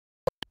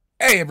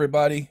Hey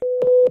everybody,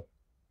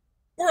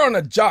 we're on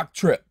a jock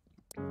trip.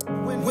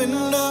 When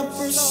I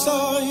first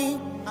saw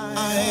you,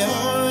 I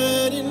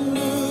already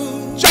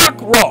knew Jock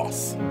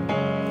Ross.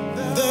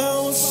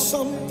 there was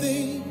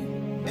something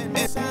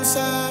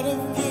inside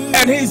of you.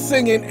 And he's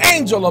singing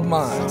Angel of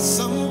Mine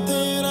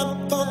Something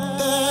I thought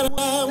that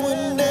I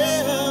would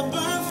never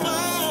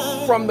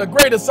find. from the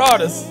greatest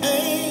artist,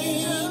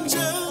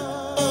 Angel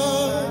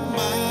of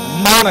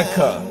mine.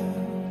 Monica.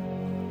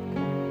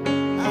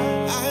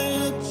 I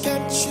look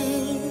at you,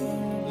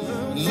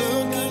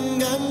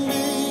 looking at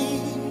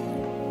me.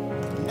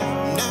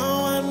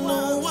 Now I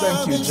know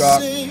Thank you, I can Jock.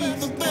 say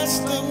the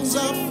best things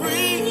are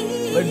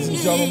free. Ladies and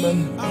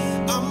gentlemen,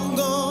 I'm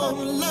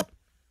gonna let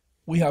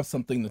we have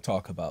something to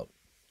talk about.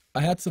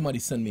 I had somebody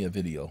send me a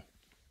video.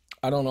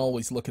 I don't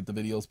always look at the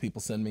videos people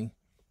send me,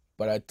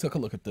 but I took a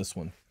look at this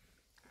one.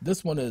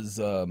 This one is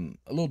a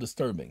little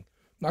disturbing.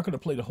 I'm not going to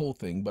play the whole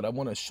thing, but I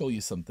want to show you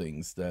some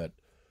things that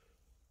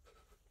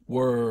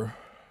were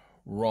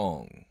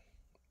wrong.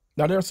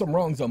 Now, there are some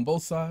wrongs on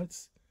both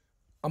sides.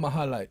 I'm going to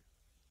highlight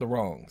the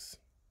wrongs.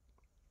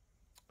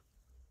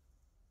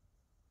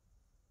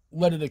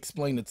 Let it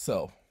explain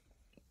itself.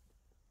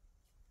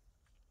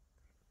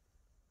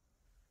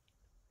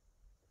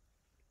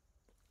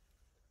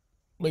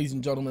 Ladies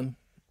and gentlemen,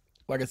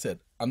 like I said,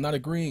 I'm not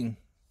agreeing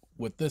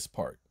with this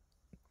part.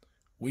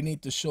 We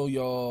need to show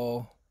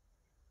y'all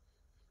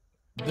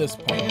this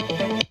part.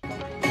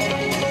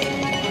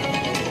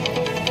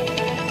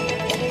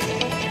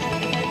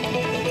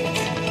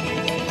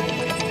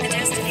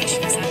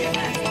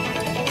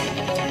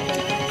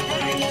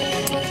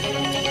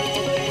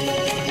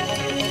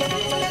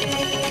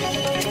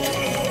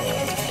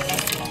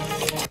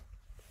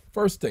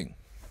 First thing,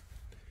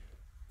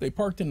 they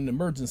parked in an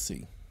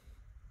emergency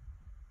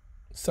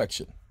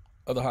section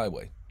of the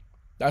highway.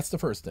 That's the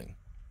first thing.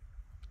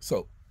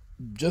 So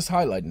just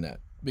highlighting that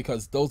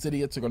because those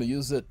idiots are going to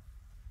use it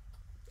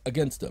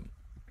against them.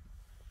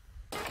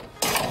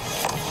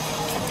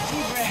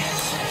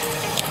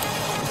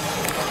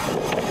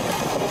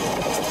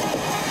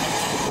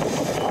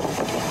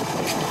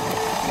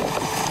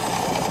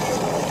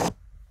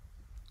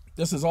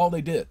 This is all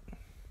they did.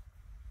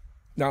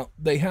 Now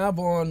they have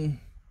on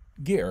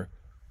gear,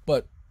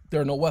 but there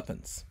are no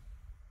weapons.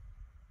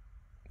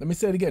 Let me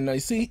say it again. Now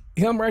you see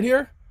him right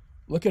here?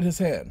 Look at his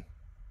hand.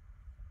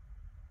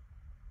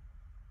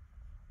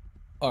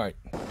 All right.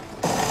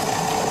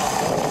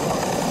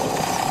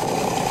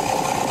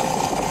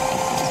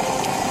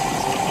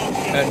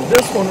 And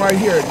this one right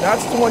here,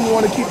 that's the one you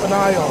want to keep an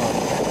eye on.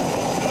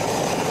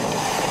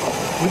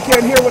 We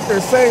can't hear what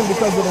they're saying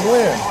because of the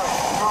wind.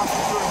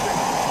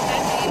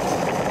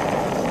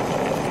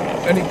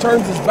 And he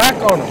turns his back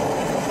on him.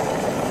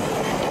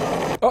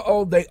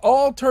 Uh-oh, they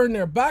all turn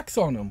their backs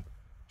on him.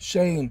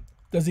 Shane,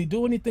 does he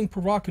do anything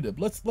provocative?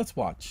 Let's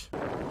watch.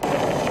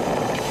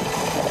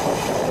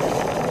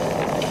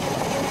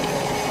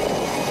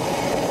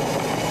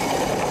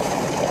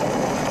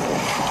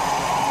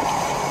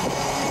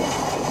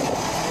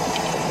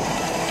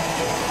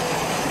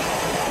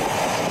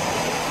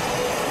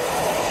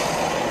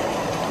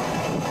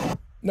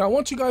 Now, I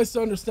want you guys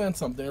to understand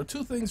something. There are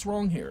two things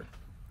wrong here.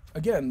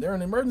 Again, they're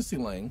in an emergency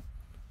lane,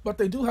 but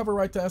they do have a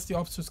right to ask the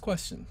officers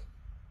questions.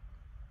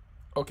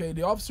 Okay,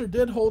 the officer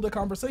did hold a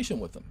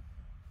conversation with him.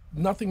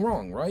 Nothing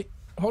wrong, right?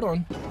 Hold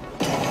on.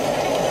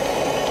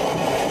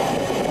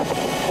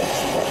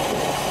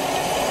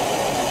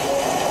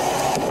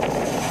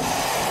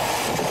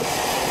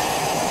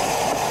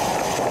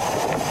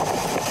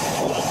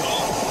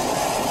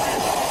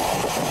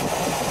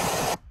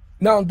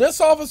 Now, this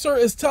officer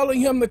is telling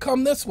him to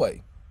come this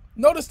way.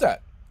 Notice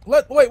that.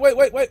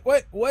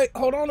 Wait.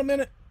 Hold on a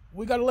minute.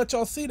 We got to let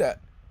y'all see that.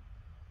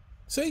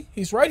 See,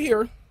 he's right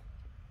here.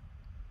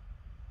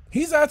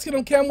 He's asking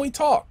him, can we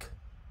talk?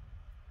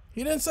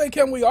 He didn't say,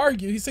 can we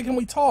argue? He said, can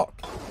we talk?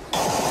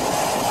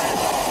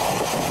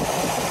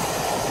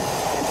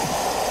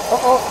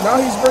 Uh-oh,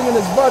 now he's bringing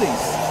his buddies.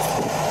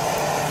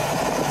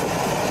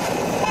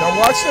 Now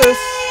watch this.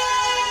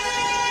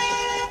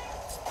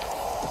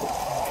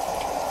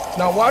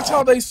 Now watch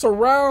how they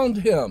surround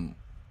him.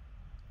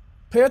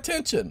 Pay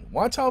attention.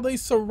 Watch how they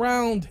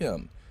surround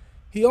him.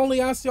 He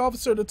only asked the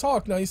officer to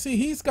talk. Now, you see,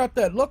 he's got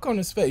that look on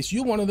his face.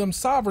 You one of them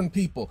sovereign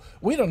people.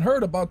 We done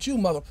heard about you,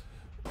 mother...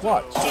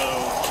 Watch.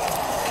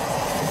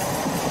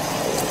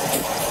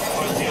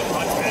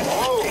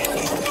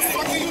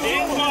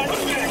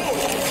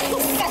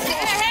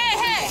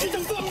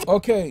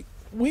 Okay,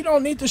 we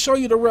don't need to show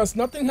you the rest.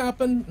 Nothing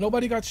happened.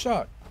 Nobody got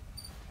shot.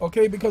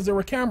 Okay, because there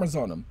were cameras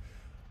on him.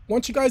 I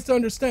want you guys to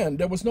understand,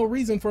 there was no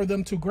reason for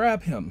them to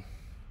grab him.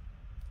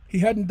 He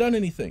hadn't done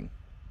anything.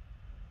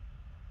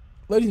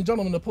 Ladies and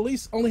gentlemen, the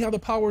police only have the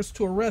powers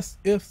to arrest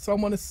if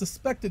someone is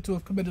suspected to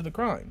have committed a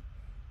crime.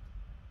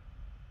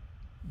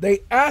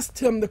 They asked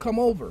him to come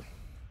over.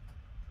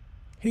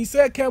 He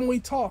said, can we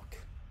talk?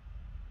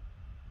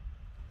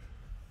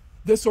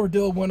 This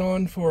ordeal went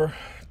on for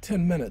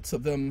 10 minutes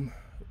of them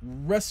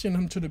wrestling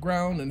him to the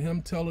ground and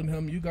him telling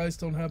him, you guys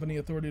don't have any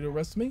authority to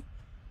arrest me.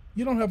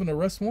 You don't have an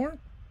arrest warrant.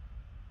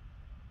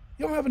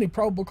 You don't have any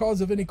probable cause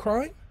of any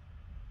crime.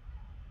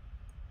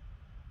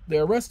 They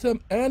arrest him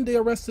and they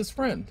arrest his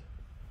friend.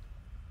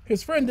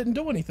 His friend didn't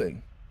do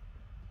anything.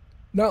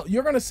 Now,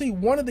 you're going to see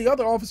one of the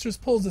other officers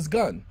pulls his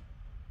gun.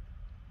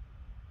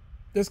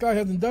 This guy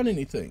hasn't done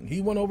anything.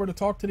 He went over to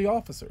talk to the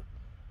officer.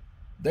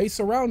 They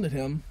surrounded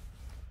him,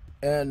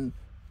 and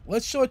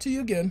let's show it to you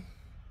again.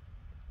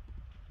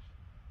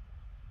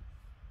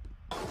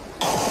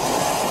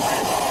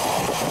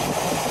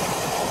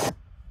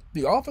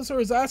 The officer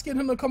is asking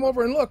him to come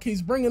over and look.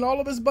 He's bringing all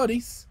of his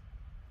buddies,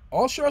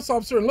 all sheriff's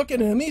officer, and look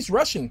at him. He's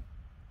rushing.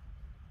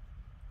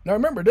 Now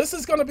remember, this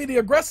is going to be the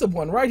aggressive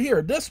one right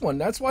here. This one.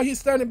 That's why he's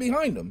standing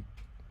behind him.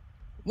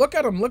 Look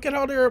at them. Look at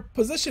how they're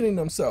positioning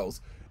themselves.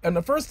 And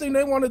the first thing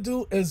they want to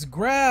do is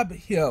grab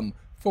him.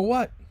 For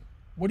what?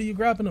 What are you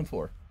grabbing him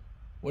for?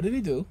 What did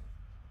he do?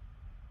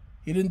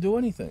 He didn't do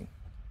anything.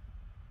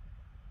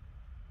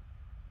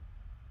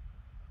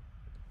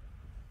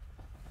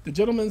 The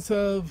gentlemen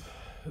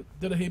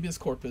did a habeas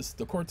corpus.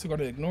 The courts are going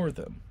to ignore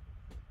them.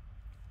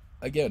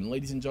 Again,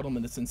 ladies and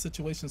gentlemen, it's in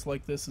situations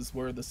like this is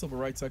where the Civil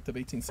Rights Act of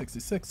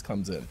 1866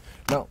 comes in.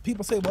 Now,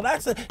 people say, well,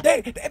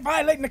 they're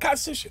violating the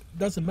Constitution. It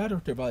doesn't matter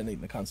if they're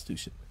violating the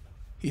Constitution.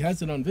 He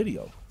has it on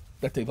video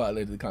that they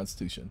violated the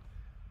Constitution.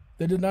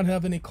 They did not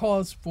have any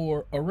cause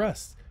for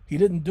arrest. He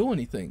didn't do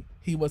anything.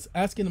 He was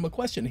asking them a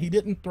question. He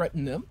didn't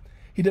threaten them.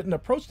 He didn't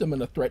approach them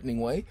in a threatening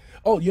way.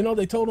 Oh, you know,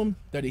 they told him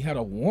that he had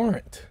a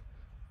warrant.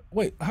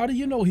 Wait, how do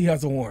you know he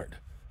has a warrant?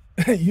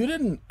 You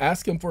didn't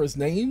ask him for his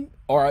name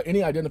or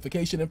any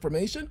identification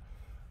information,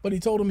 but he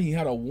told him he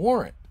had a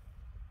warrant.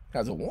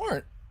 Has a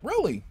warrant?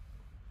 Really?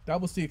 That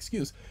was the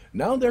excuse.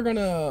 Now they're going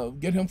to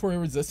get him for a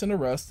resisting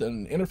arrest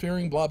and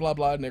interfering, blah, blah,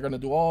 blah, and they're going to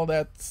do all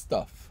that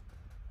stuff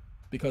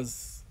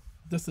because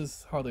this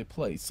is how they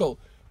play. So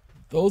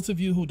those of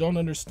you who don't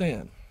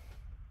understand,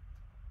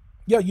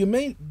 yeah, you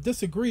may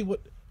disagree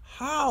with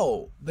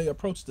how they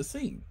approached the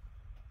scene,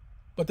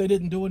 but they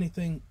didn't do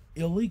anything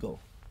illegal.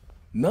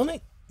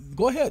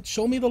 Go ahead,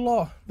 show me the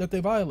law that they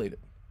violated.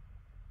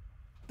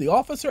 The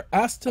officer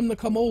asked him to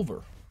come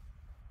over.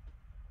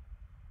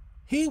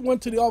 He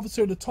went to the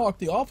officer to talk.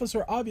 The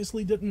officer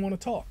obviously didn't want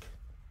to talk.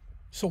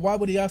 So why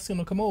would he ask him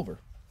to come over?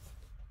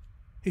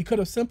 He could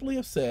have simply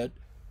have said,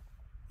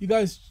 you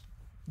guys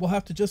will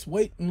have to just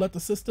wait and let the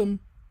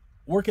system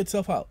work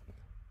itself out.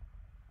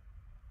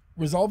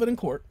 Resolve it in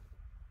court.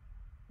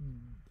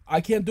 I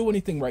can't do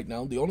anything right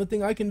now. The only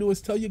thing I can do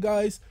is tell you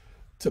guys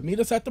to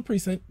meet us at the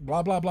precinct,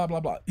 blah, blah, blah, blah,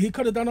 blah. He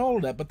could have done all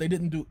of that, but they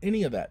didn't do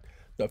any of that.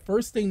 The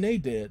first thing they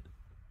did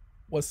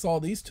was saw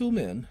these two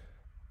men,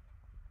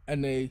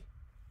 and they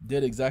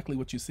did exactly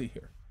what you see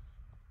here.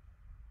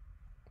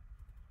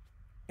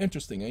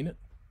 Interesting, ain't it?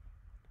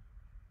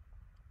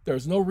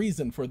 There's no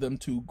reason for them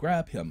to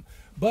grab him.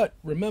 But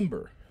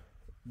remember,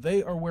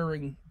 they are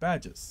wearing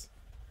badges.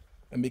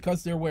 And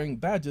because they're wearing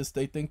badges,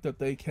 they think that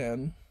they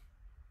can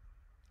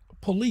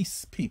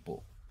police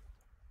people.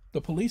 The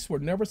police were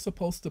never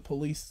supposed to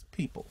police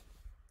people.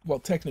 Well,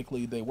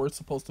 technically, they were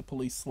supposed to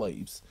police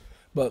slaves.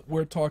 But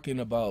we're talking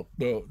about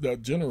the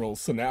general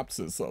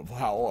synapses of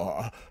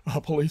how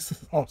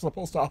police are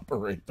supposed to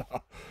operate.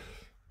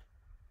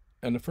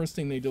 And the first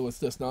thing they do is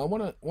this. Now, I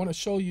want to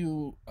show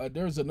you,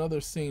 there's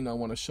another scene I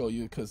want to show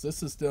you, because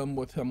this is them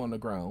with him on the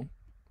ground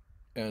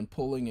and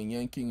pulling and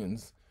yanking.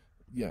 And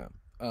yeah,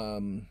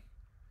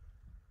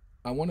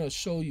 I want to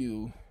show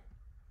you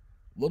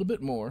a little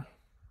bit more.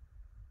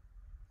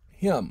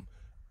 Him.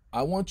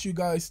 I want you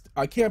guys,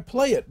 I can't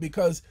play it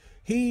because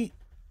I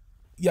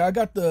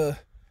got the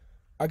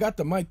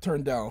mic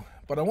turned down,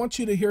 but I want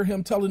you to hear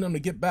him telling them to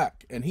get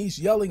back, and he's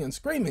yelling and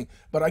screaming,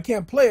 but I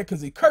can't play it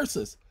because he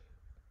curses.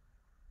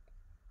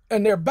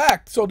 And they're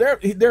back, so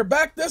they're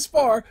back this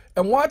far,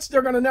 and watch,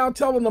 they're going to now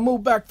tell him to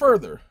move back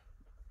further.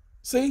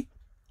 See?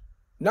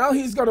 Now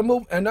he's going to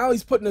move, and now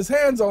he's putting his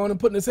hands on and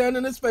putting his hand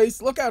in his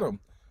face. Look at him.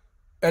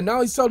 And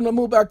now he's telling him to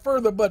move back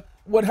further, but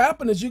what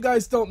happened is, you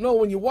guys don't know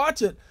when you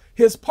watch it,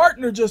 his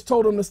partner just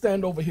told him to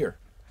stand over here.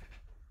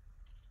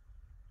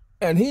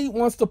 And he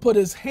wants to put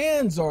his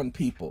hands on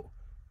people.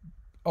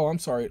 Oh, I'm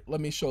sorry. Let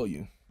me show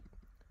you.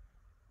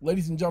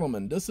 Ladies and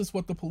gentlemen, this is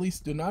what the police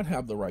do not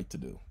have the right to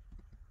do.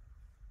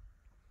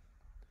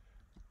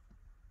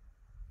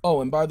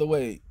 Oh, and by the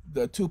way,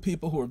 the two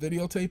people who were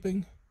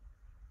videotaping,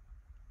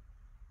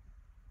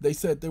 they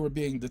said they were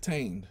being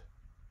detained.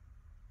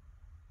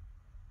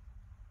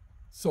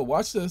 So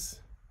watch this.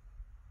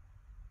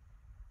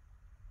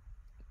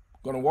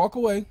 Gonna walk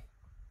away.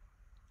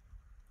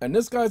 And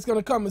this guy's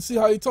gonna come and see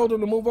how he told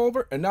him to move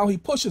over, and now he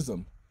pushes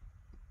him.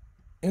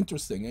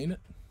 Interesting, ain't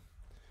it?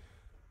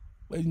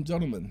 Ladies and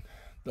gentlemen,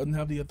 doesn't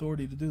have the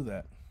authority to do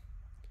that.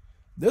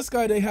 This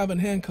guy they have in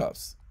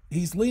handcuffs.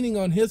 He's leaning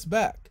on his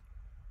back.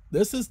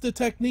 This is the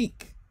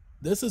technique.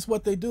 This is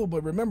what they do.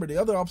 But remember, the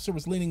other officer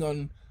was leaning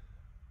on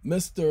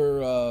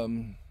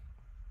Mr.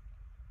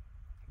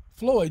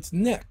 Floyd's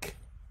neck.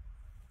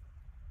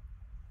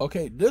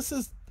 Okay, this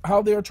is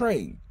how they're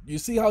trained. You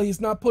see how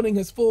he's not putting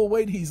his full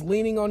weight? He's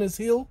leaning on his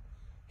heel.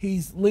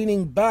 He's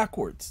leaning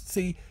backwards.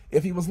 See,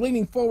 if he was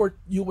leaning forward,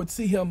 you would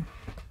see him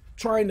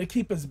trying to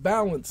keep his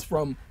balance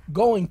from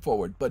going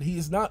forward, but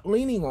he's not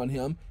leaning on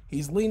him.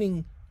 He's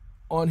leaning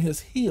on his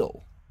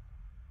heel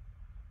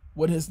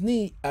with his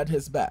knee at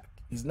his back.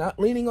 He's not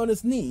leaning on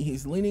his knee.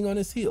 He's leaning on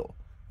his heel.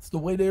 It's the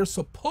way they're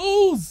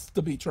supposed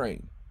to be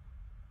trained.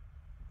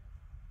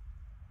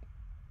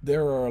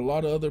 There are a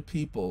lot of other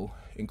people,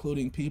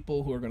 including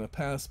people who are going to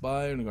pass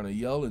by and are going to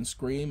yell and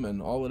scream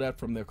and all of that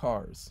from their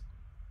cars.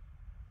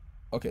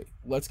 Okay,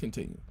 let's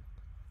continue.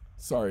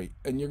 Sorry,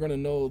 and you're going to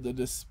know the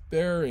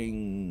despairing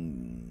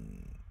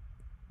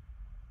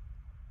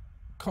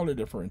color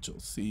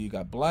differentials. See, you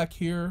got black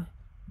here,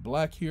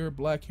 black here,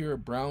 black here,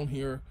 brown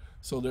here.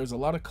 So there's a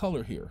lot of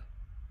color here.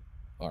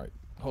 All right,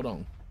 hold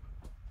on.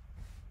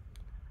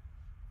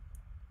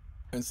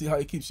 And see how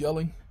he keeps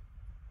yelling?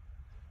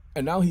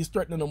 And now he's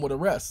threatening them with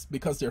arrest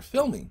because they're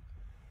filming.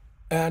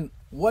 And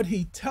what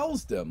he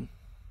tells them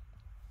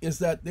is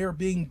that they're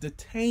being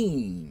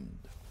detained.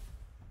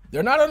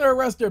 They're not under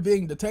arrest, they're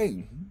being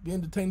detained. Being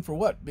detained for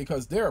what?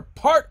 Because they're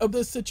part of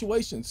this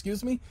situation.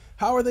 Excuse me?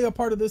 How are they a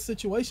part of this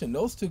situation?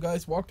 Those two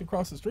guys walked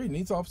across the street and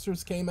these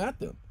officers came at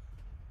them.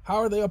 How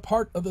are they a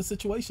part of the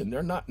situation?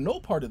 They're not no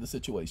part of the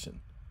situation.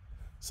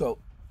 So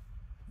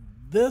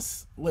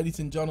this, ladies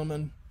and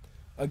gentlemen,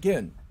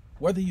 again,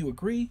 whether you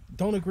agree,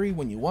 don't agree,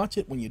 when you watch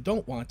it, when you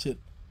don't watch it,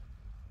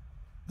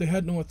 they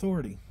had no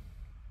authority.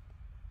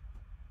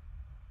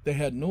 They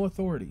had no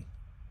authority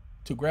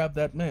to grab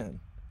that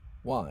man.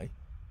 Why?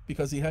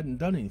 Because he hadn't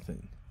done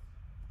anything.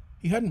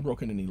 He hadn't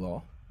broken any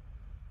law.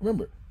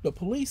 Remember, the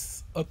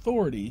police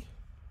authority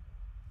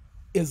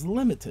is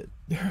limited.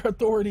 Their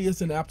authority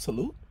isn't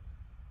absolute.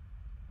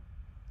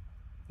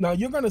 Now,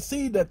 you're going to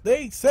see that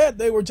they said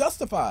they were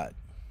justified.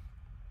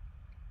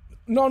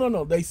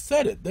 No. They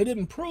said it. They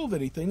didn't prove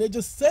anything. They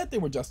just said they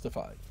were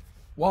justified.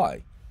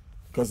 Why?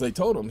 Because they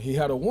told him he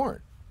had a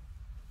warrant.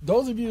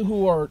 Those of you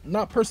who are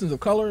not persons of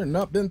color and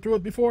not been through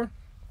it before,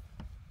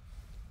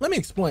 let me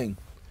explain.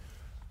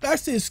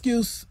 That's the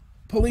excuse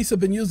police have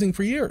been using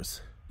for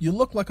years. You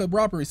look like a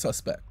robbery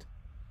suspect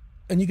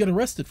and you get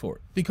arrested for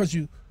it because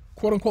you,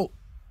 quote unquote,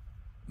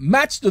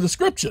 match the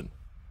description.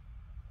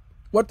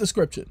 What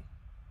description?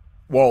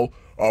 Well,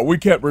 we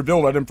can't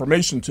reveal that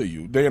information to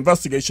you. The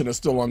investigation is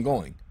still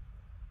ongoing.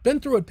 Been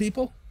through it,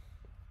 people.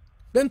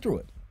 Been through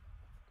it.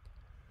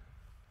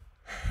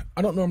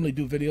 I don't normally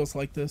do videos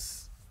like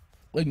this.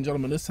 Ladies and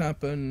gentlemen, this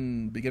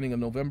happened beginning of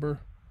November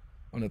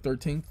on the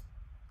 13th.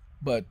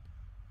 But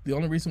the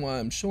only reason why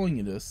I'm showing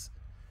you this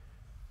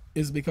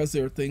is because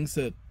there are things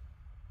that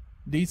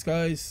these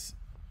guys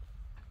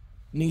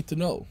need to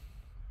know.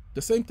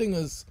 The same thing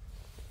as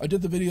I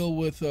did the video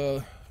with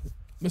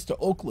Mr.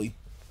 Oakley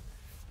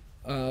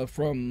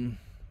from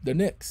the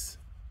Knicks.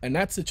 And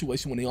that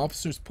situation when the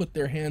officers put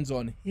their hands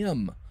on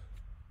him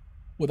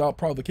without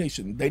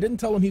provocation. They didn't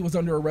tell him he was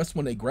under arrest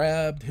when they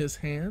grabbed his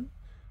hand.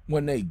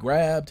 When they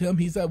grabbed him,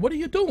 he said, "What are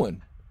you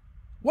doing?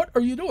 What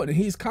are you doing?" And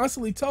he's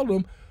constantly telling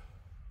them,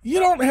 "You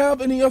don't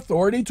have any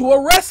authority to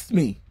arrest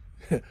me.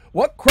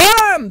 What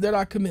crime did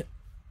I commit?"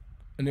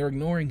 And they're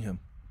ignoring him.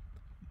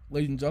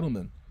 Ladies and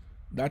gentlemen,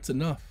 that's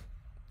enough.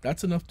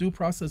 That's enough due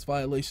process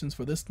violations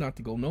for this not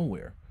to go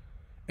nowhere.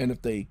 And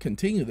if they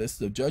continue this,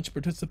 the judge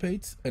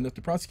participates, and if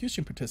the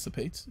prosecution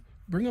participates,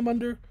 bring them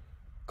under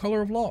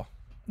color of law.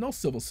 No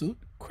civil suit,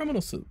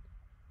 criminal suit.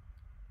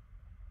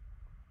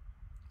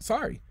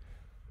 Sorry.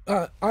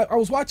 I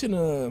was watching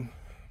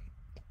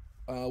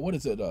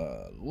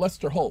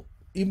Lester Holt,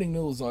 Evening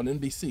News on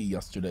NBC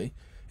yesterday,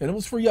 and it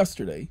was for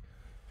yesterday.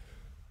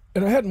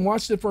 And I hadn't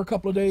watched it for a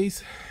couple of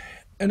days,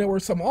 and there were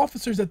some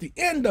officers at the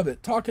end of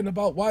it talking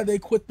about why they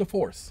quit the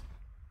force.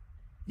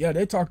 Yeah,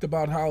 they talked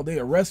about how they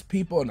arrest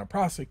people and the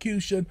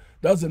prosecution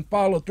doesn't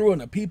follow through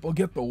and the people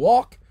get the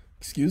walk.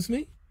 Excuse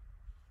me?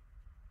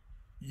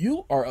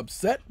 You are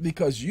upset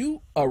because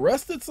you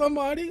arrested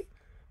somebody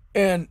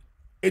and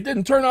it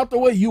didn't turn out the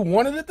way you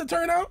wanted it to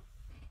turn out?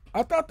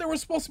 I thought they were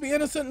supposed to be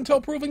innocent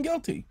until proven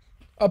guilty.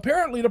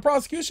 Apparently, the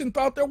prosecution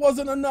thought there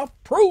wasn't enough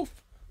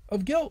proof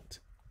of guilt.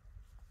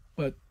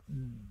 But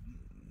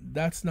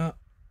that's not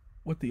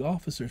what the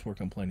officers were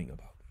complaining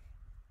about.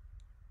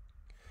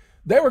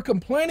 They were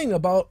complaining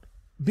about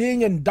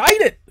being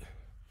indicted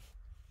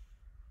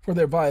for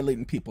their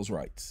violating people's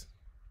rights.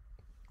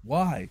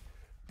 Why?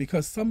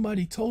 Because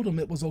somebody told them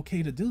it was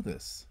okay to do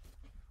this.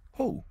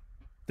 Who?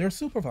 Their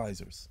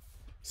supervisors.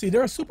 See,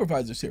 there are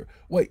supervisors here.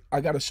 Wait,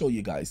 I got to show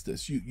you guys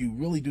this. You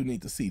really do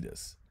need to see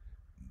this.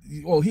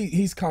 Well,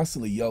 he's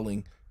constantly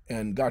yelling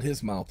and got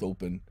his mouth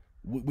open.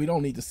 We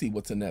don't need to see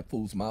what's in that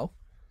fool's mouth.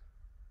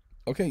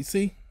 Okay,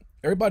 see?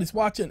 Everybody's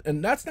watching,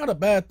 and that's not a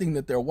bad thing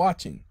that they're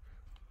watching.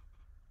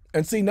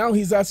 And see, now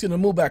he's asking to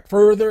move back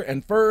further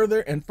and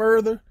further and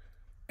further.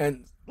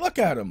 And look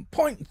at him,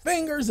 pointing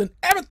fingers and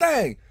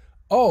everything.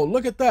 Oh,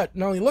 look at that.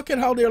 Now look at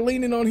how they're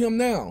leaning on him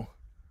now.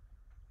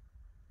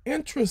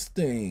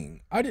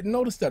 Interesting. I didn't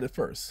notice that at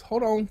first.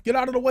 Hold on. Get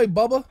out of the way,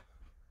 Bubba.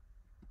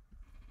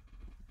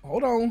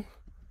 Hold on.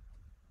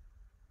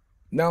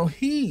 Now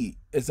he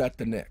is at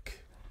the neck.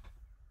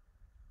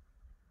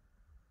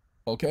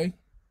 Okay?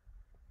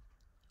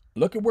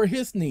 Look at where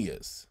his knee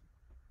is.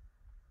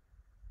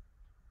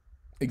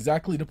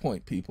 Exactly the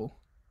point, people.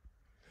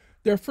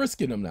 They're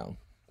frisking him now,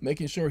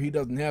 making sure he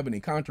doesn't have any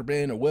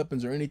contraband or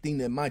weapons or anything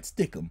that might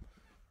stick him.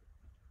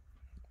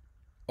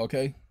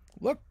 Okay,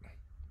 look,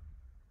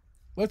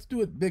 let's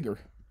do it bigger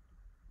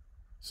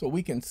so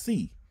we can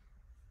see.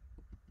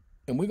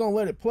 And we're going to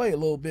let it play a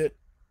little bit.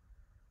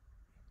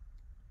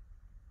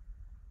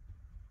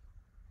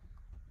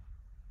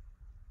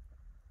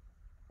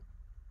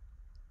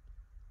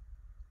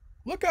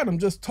 Look at them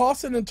just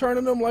tossing and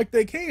turning them like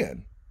they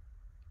can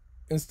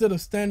instead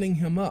of standing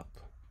him up.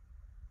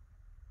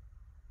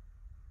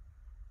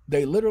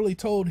 They literally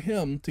told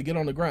him to get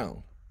on the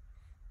ground.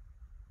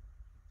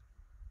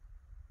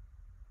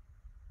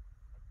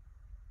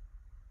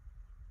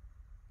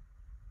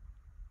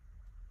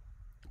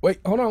 Wait,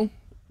 hold on.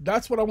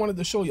 That's what I wanted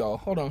to show y'all.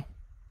 Hold on.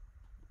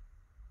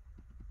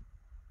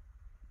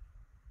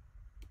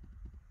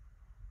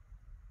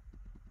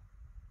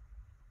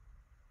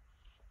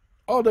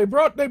 Oh, they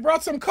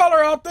brought some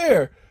color out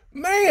there.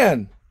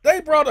 Man, they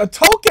brought a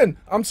token.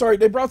 I'm sorry,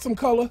 they brought some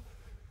color.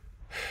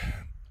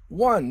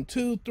 1,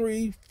 2,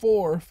 3,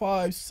 4,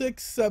 5,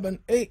 6, 7,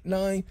 8,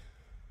 9,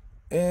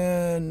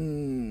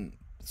 and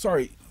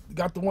sorry,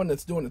 got the one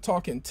that's doing the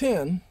talking,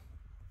 10.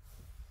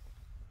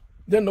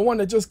 Then the one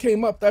that just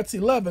came up, that's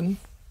 11.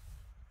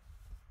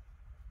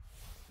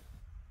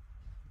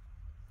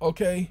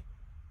 Okay,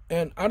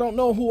 and I don't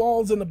know who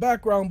all's in the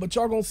background, but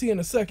y'all gonna see in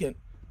a second,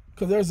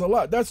 because there's a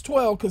lot. That's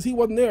 12, because he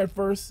wasn't there at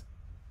first.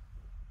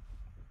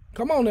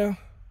 Come on now.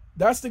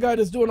 That's the guy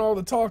that's doing all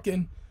the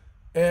talking.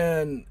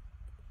 And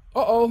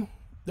uh-oh,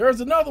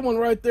 there's another one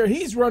right there.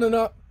 He's running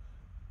up.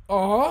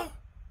 Uh-huh.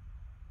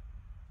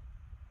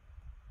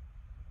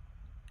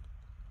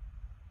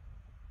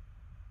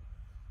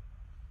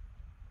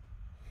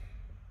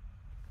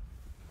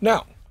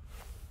 Now,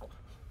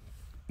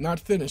 not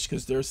finished,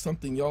 because there's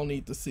something y'all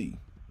need to see.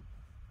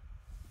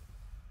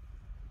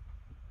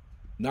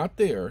 Not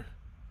there.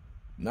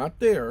 Not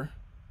there.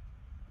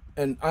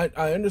 And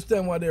I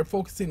understand why they're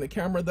focusing the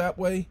camera that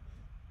way.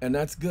 And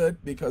that's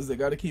good, because they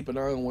got to keep an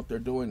eye on what they're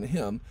doing to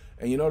him.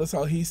 And you notice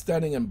how he's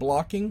standing and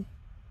blocking?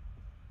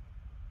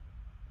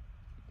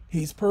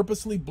 He's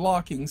purposely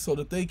blocking so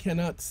that they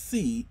cannot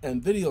see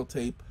and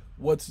videotape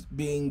what's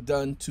being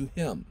done to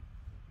him.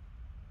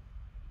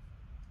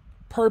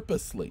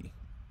 Purposely.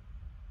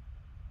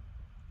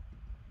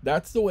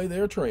 That's the way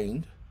they're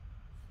trained.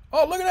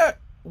 Oh, look at that.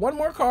 One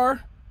more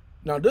car.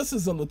 Now, this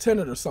is a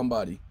lieutenant or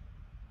somebody.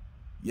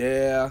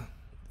 Yeah.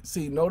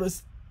 See,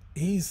 notice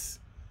he's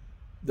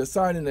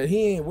deciding that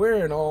he ain't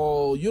wearing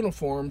all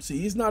uniform. See,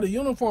 he's not a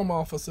uniform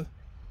officer.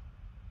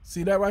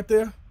 See that right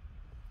there?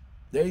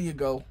 There you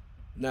go.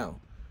 Now,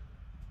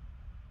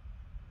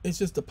 it's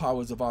just the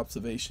powers of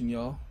observation,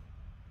 y'all.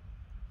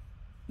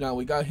 Now,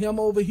 we got him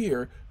over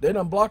here. They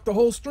done blocked the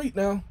whole street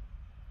now.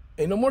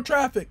 Ain't no more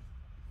traffic.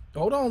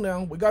 Hold on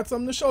now. We got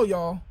something to show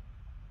y'all.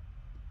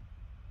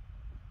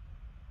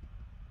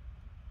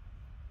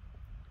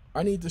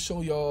 I need to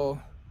show y'all.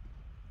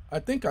 I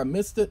think I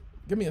missed it.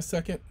 Give me a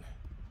second.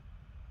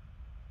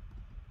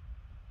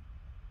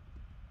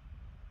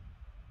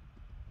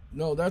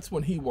 No, that's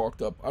when he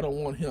walked up. I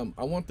don't want him.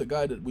 I want the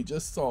guy that we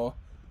just saw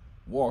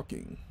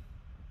walking.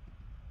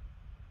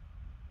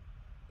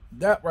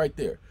 That right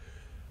there.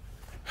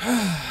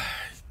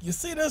 You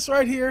see this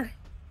right here?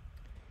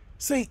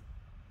 See,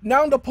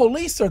 now the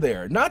police are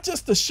there. Not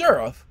just the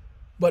sheriff,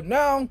 but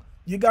now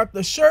you got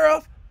the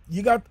sheriff,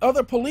 you got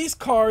other police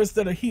cars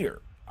that are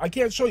here. I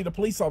can't show you the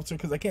police officer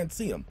because I can't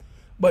see him.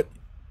 But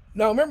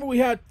now remember, we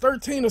had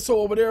 13 or so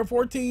over there,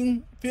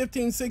 14,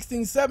 15,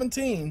 16,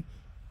 17.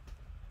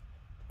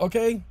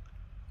 Okay?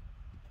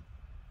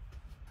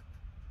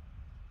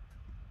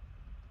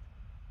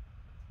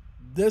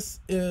 This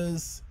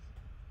is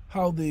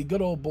how the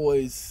good old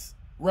boys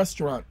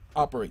restaurant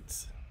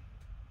operates.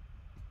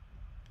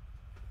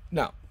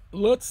 Now,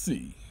 let's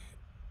see.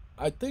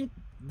 I think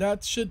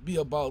that should be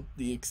about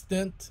the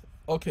extent.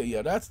 Okay,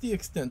 yeah, that's the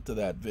extent of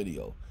that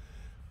video.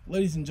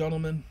 Ladies and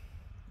gentlemen,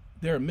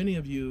 there are many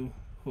of you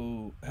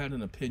who had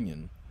an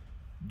opinion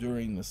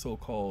during the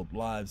so-called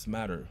Lives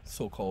Matter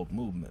so-called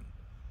movement.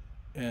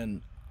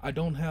 And I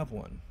don't have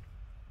one.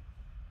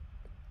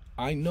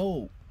 I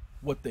know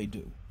what they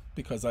do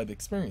because I've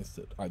experienced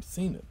it. I've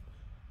seen it.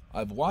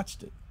 I've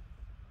watched it.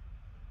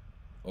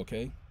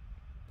 Okay?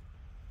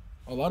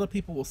 A lot of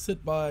people will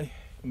sit by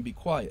and be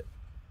quiet.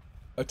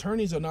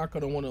 Attorneys are not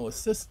going to want to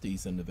assist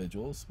these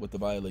individuals with the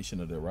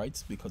violation of their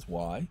rights, because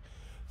why?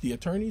 The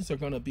attorneys are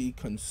going to be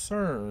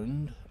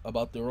concerned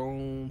about their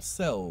own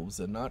selves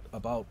and not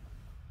about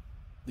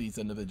these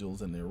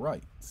individuals and their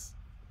rights.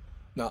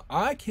 Now,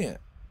 I can't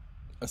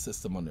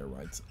assist them on their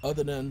rights,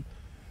 other than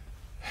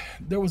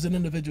there was an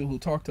individual who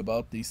talked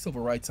about the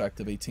Civil Rights Act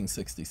of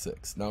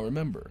 1866. Now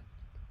remember,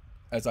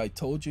 as I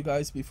told you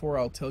guys before,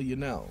 I'll tell you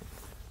now,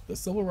 the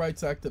Civil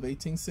Rights Act of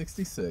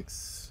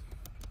 1866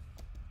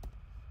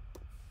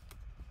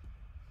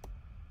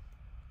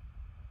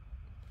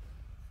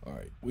 all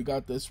right, we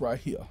got this right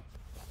here.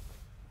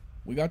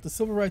 We got the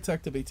Civil Rights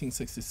Act of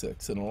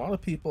 1866, and a lot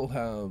of people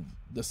have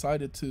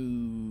decided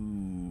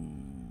to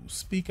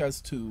speak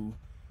as to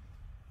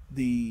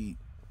the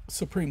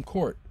Supreme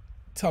Court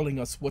telling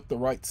us what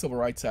the Civil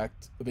Rights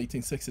Act of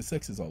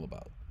 1866 is all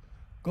about.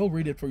 Go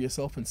read it for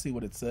yourself and see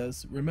what it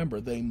says.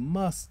 Remember, they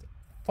must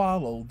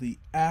follow the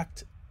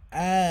act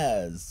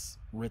as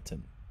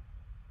written.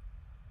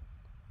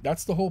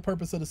 That's the whole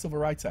purpose of the Civil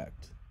Rights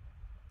Act.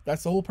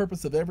 That's the whole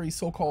purpose of every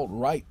so-called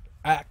right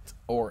act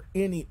or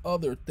any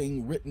other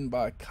thing written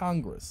by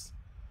Congress,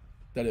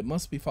 that it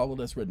must be followed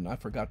as written. I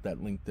forgot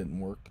that link didn't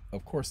work.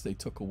 Of course, they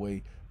took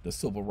away the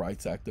Civil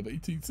Rights Act of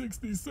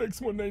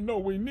 1866 when they know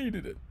we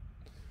needed it.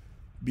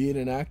 Be it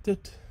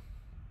enacted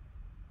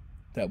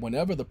that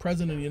whenever the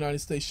President of the United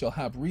States shall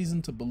have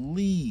reason to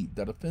believe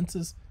that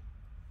offenses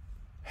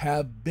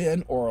have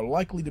been or are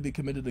likely to be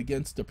committed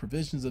against the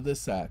provisions of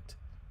this act,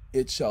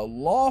 it shall be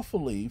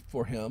lawfully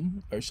for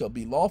him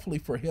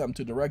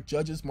to direct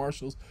judges,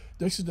 marshals,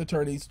 district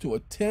attorneys to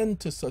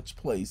attend to such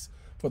place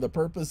for the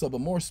purpose of a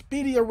more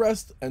speedy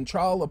arrest and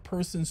trial of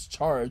persons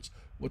charged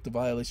with the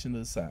violation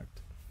of this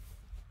act.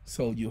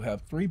 So you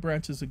have 3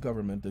 branches of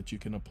government that you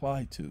can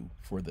apply to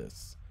for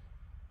this.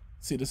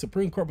 See, the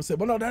Supreme Court would say,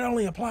 well, no, that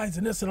only applies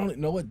in this and only.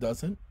 No, it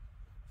doesn't.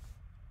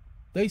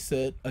 They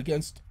said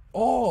against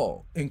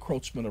all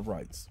encroachment of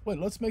rights. Wait,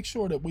 let's make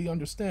sure that we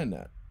understand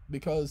that,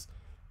 because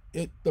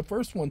the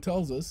first one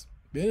tells us,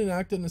 being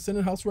enacted in the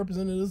Senate, House of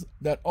Representatives,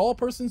 that all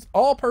born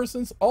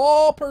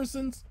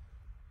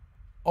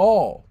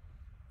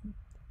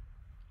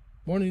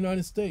in the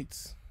United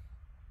States,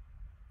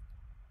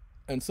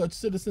 and such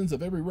citizens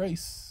of every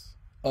race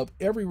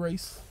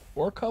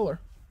or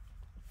color,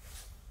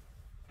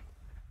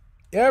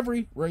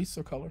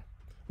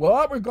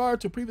 without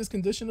regard to previous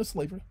condition of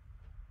slavery,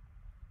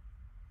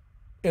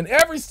 in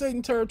every state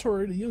and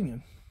territory of the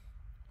Union.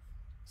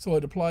 So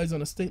it applies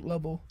on a state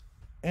level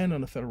and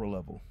on a federal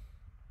level.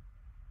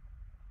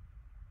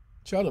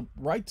 Shall have the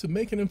right to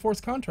make and enforce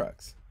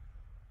contracts.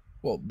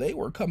 Well, they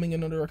were coming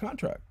in under a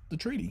contract, the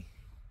treaty.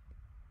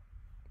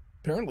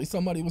 Apparently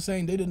somebody was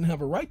saying they didn't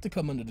have a right to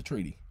come under the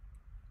treaty.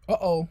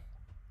 Uh-oh.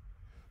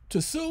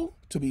 To sue,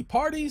 to be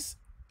parties,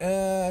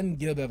 and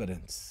give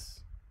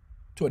evidence.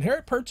 To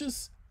inherit,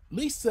 purchase,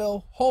 lease,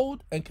 sell,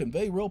 hold, and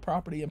convey real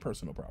property and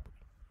personal property.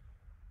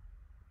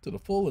 To the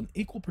full and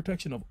equal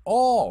protection of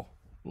all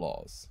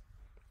laws,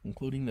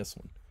 including this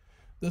one.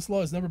 This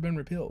law has never been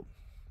repealed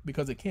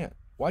because it can't.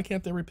 Why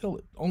can't they repeal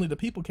it? Only the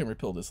people can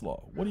repeal this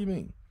law. What do you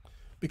mean?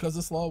 Because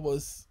this law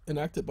was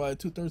enacted by a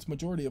 2/3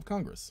 majority of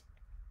Congress.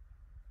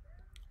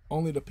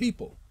 Only the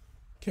people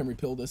can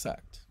repeal this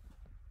act.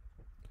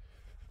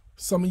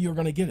 Some of you are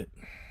going to get it.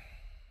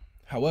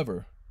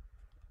 However,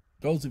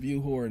 those of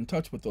you who are in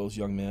touch with those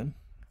young men,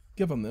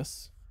 give them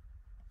this.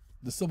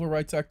 The Civil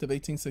Rights Act of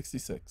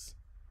 1866.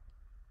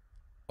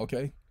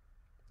 Okay?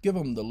 Give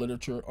them the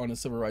literature on the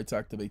Civil Rights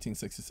Act of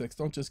 1866.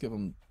 Don't just give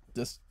them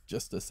just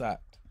this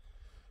act.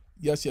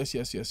 Yes.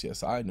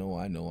 I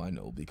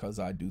know. Because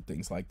I do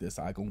things like this,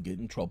 I gonna get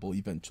in trouble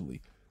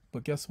eventually.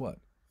 But guess what?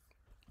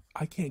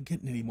 I can't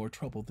get in any more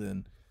trouble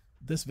than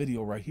this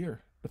video right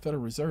here. The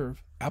Federal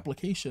Reserve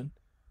application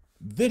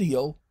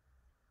video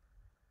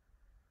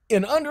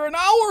in under an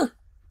hour.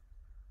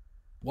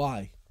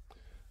 Why?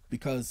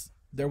 Because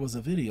there was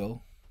a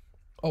video.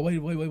 Oh, wait.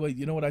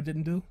 You know what I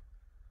didn't do?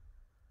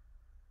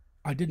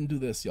 I didn't do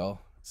this, y'all.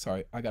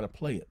 Sorry, I gotta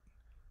play it.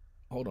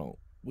 Hold on.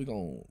 We're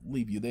gonna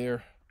leave you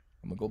there.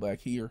 I'm gonna go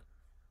back here.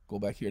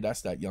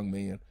 That's that young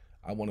man.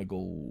 I wanna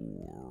go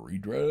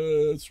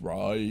redress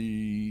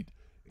right.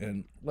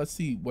 And let's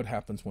see what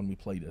happens when we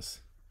play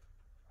this.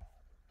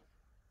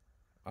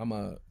 I'm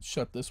gonna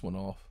shut this one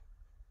off.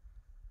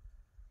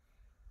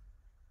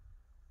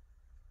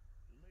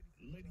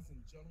 Ladies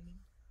and gentlemen,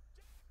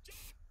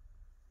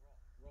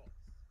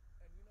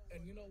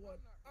 and you know what?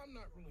 I'm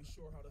not really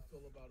sure how to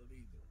feel about it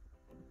either.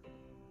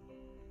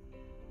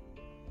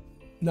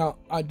 Now,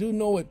 I do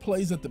know it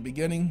plays at the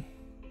beginning,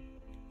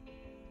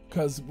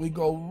 because we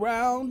go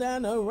round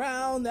and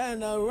around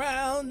and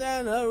around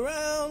and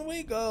around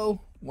we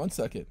go. 1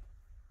 second.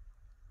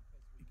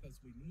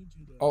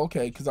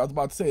 Okay, because I was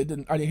about to say I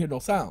didn't hear no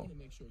sound.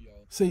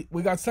 See,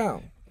 we got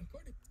sound.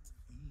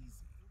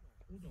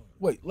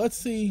 Wait, let's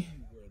see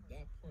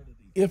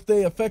if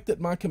they affected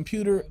my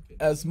computer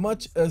as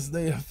much as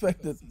they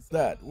affected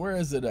that. Where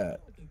is it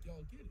at?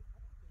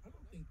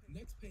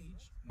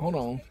 Hold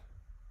on.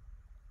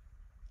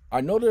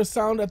 I know there's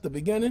sound at the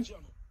beginning,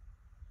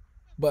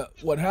 but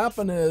what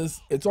happened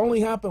is, it's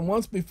only happened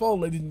once before,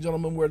 ladies and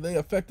gentlemen, where they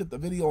affected the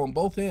video on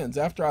both ends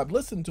after I've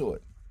listened to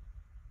it.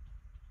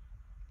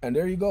 And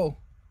there you go.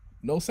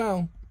 No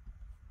sound.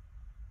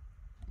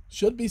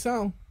 Should be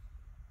sound.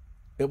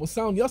 It was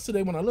sound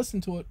yesterday when I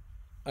listened to it,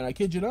 and I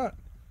kid you not,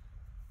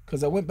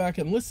 because I went back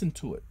and listened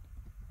to it,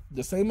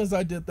 the same as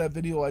I did that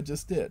video I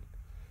just did.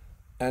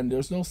 And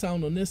there's no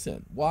sound on this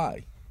end.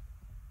 Why?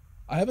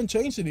 I haven't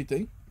changed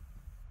anything.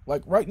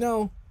 Like right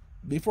now,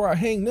 before I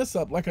hang this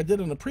up like I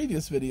did in the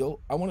previous video,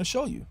 I want to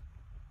show you.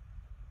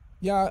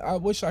 Yeah, I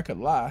wish I could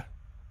lie,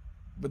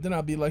 but then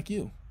I'd be like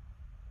you.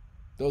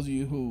 Those of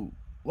you who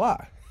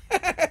lie.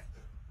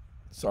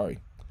 Sorry.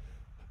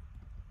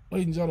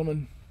 Ladies and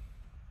gentlemen,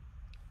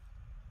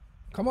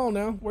 Come on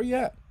now, where you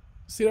at?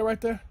 See that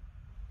right there?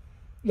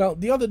 Now,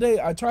 the other day,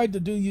 I tried to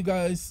do you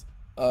guys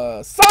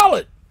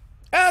solid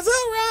as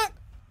a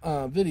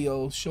rock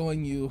video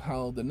showing you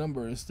how the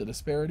numbers, the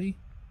disparity,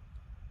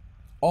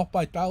 off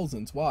by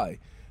thousands. Why?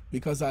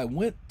 Because I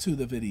went to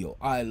the video.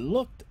 I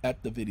looked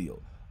at the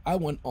video. I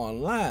went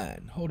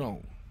online. Hold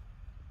on.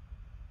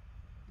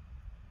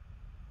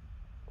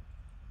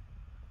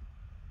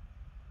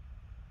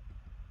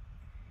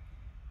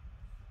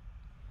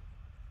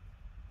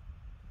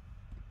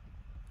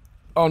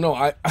 Oh no,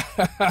 I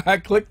I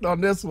clicked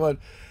on this one.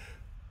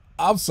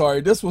 I'm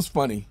sorry, this was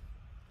funny.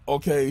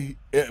 Okay,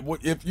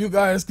 if you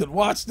guys could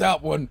watch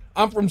that one,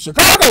 I'm from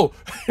Chicago.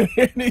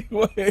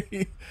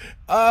 Anyway,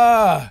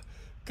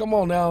 come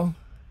on now.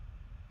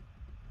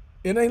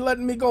 It ain't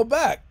letting me go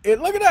back.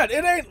 Look at that.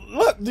 It ain't.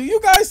 Look, do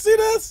you guys see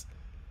this?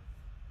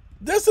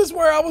 This is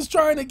where I was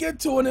trying to get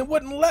to, and it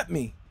wouldn't let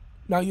me.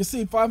 Now you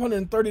see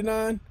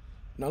 539.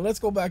 Now let's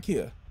go back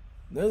here.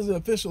 There's the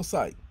official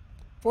site.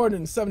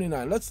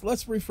 479.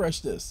 Let's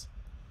refresh this.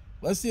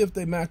 Let's see if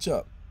they match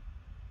up.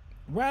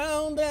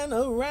 Round and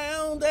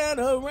around and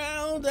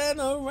around and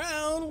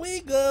around we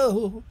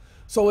go.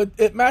 So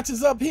it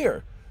matches up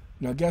here.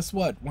 Now guess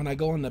what? When I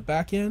go on the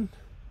back end,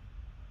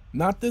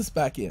 not this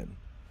back end.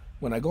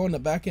 When I go on the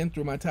back end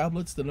through my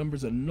tablets, the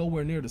numbers are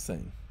nowhere near the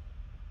same.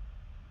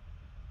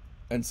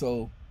 And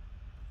so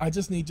I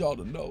just need y'all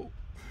to know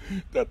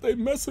that they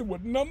messing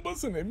with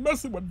numbers and they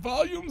messing with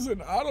volumes,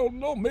 and I don't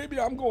know, maybe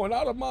I'm going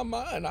out of my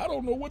mind. I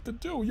don't know what to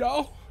do,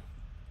 y'all.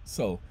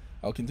 So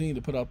I'll continue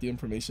to put out the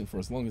information for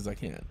as long as I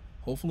can.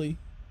 Hopefully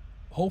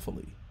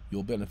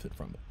you'll benefit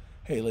from it.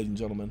 Hey, ladies and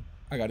gentlemen,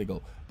 I gotta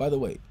go. By the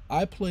way,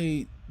 I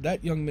played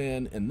that young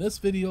man in this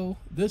video,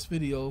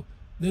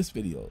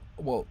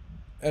 well,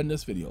 and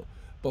this video.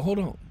 But hold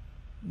on.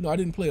 No, I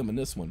didn't play him in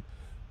this one.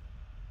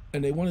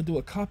 And they want to do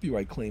a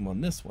copyright claim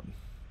on this one.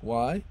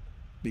 Why?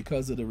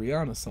 Because of the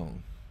Rihanna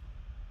song.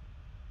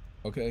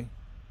 Okay?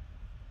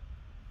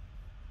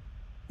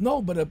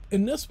 No, but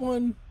in this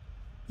one,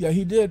 yeah,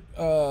 he did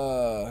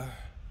that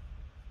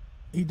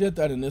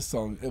in this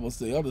song. It was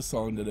the other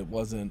song that it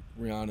wasn't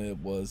Rihanna, it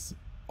was,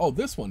 oh,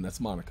 this one, that's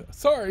Monica.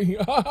 Sorry,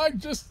 I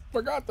just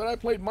forgot that I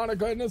played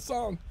Monica in this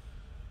song.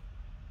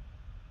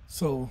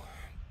 So,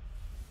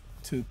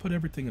 to put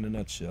everything in a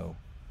nutshell,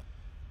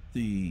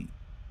 the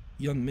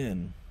young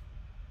men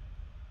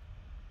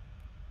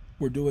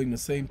were doing the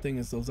same thing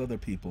as those other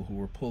people who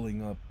were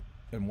pulling up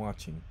and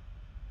watching.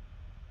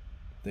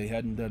 They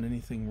hadn't done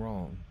anything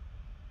wrong.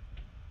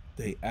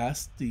 They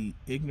asked the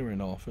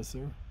ignorant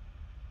officer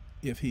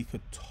if he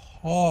could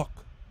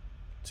talk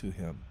to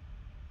him.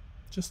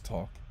 Just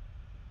talk.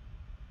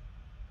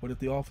 What did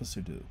the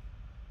officer do?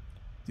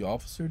 The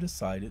officer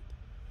decided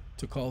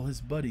to call his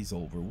buddies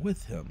over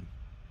with him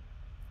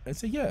and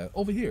say, yeah,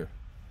 over here.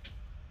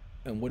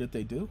 And what did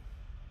they do?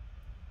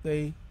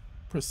 They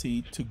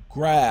proceed to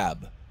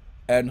grab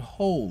and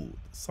hold.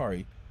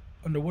 Sorry,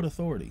 under what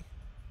authority?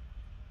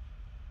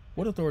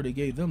 What authority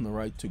gave them the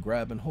right to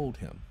grab and hold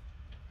him?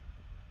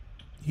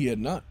 He had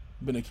not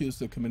been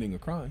accused of committing a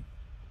crime.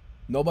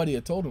 Nobody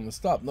had told him to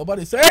stop.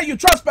 Nobody said, hey, you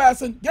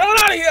trespassing, get on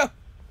out of here.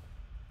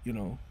 You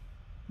know,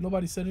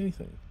 nobody said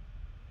anything.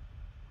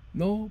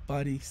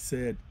 Nobody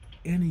said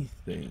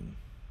anything.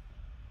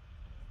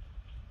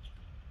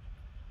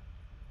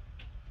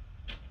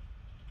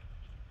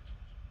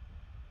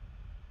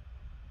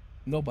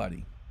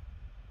 Nobody.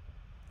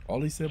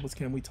 All he said was,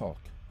 can we talk?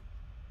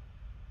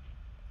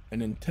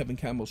 And then Tevin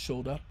Campbell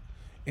showed up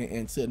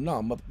and said,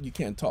 no, you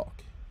can't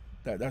talk.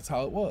 That's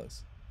how it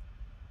was.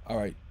 All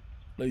right,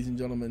 ladies and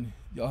gentlemen,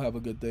 y'all have a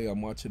good day.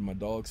 I'm watching my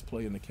dogs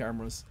play in the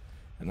cameras,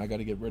 and I got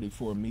to get ready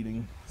for a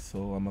meeting,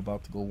 so I'm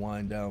about to go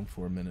wind down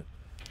for a minute.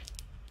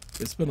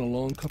 It's been a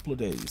long couple of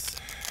days,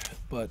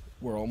 but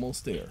we're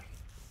almost there.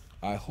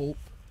 I hope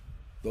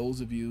those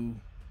of you,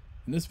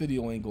 and this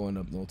video ain't going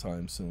up no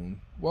time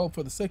soon. Well,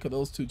 for the sake of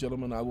those two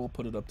gentlemen, I will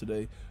put it up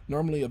today.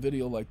 Normally a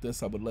video like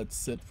this I would let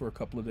sit for a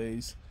couple of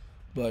days,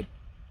 but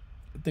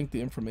I think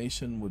the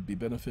information would be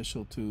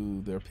beneficial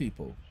to their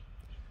people.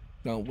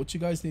 Now, what you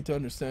guys need to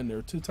understand, there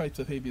are two types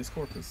of habeas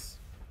corpus.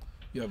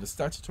 You have a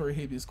statutory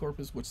habeas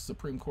corpus, which the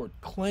Supreme Court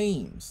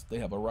claims they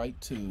have a right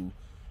to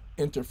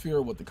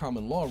interfere with the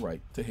common law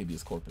right to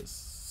habeas corpus.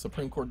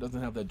 Supreme Court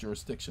doesn't have that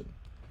jurisdiction.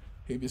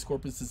 Habeas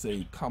corpus is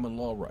a common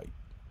law right.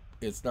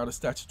 It's not a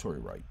statutory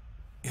right.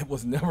 It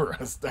was never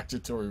a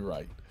statutory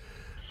right,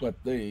 but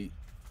they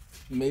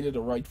made it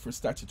a right for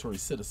statutory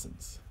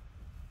citizens.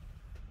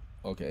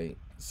 Okay,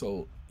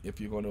 so if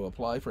you're going to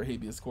apply for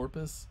habeas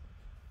corpus,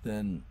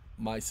 then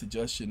my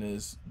suggestion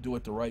is do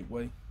it the right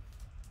way.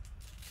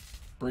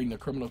 Bring the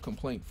criminal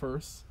complaint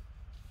first,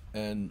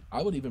 and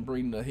I would even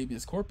bring the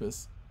habeas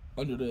corpus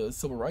under the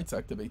Civil Rights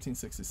Act of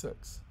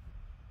 1866.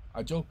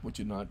 I joke with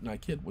you not, and I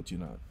kid with you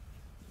not.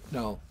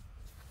 Now,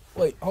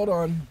 wait, hold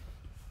on.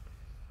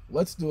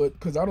 Let's do it,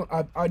 because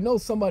I know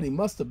somebody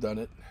must have done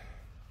it.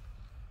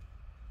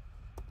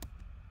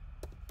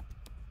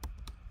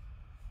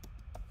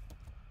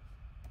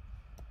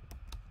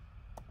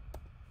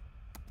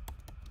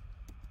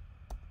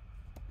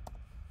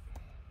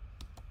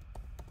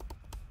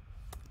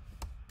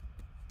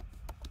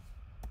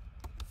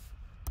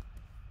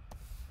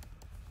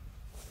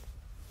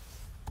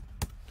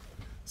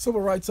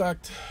 Civil Rights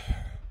Act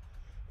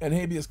and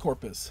habeas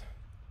corpus.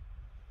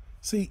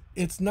 See,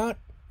 it's not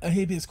a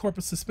habeas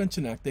corpus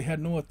suspension act. They had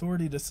no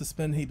authority to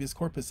suspend habeas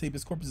corpus.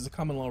 Habeas corpus is a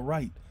common law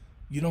right.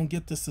 You don't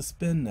get to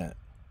suspend that.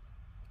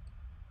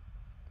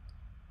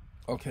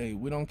 Okay,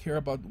 we don't care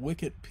about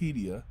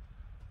Wikipedia.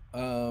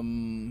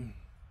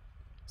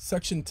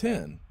 Section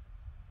 10.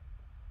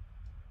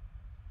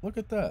 Look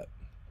at that.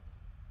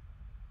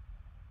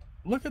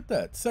 Look at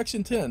that.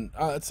 Section 10.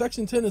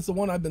 Section 10 is the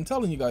one I've been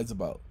telling you guys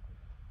about.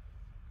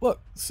 Look,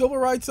 Civil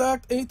Rights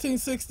Act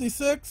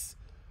 1866,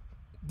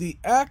 the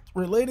act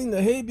relating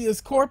to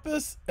habeas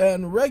corpus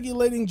and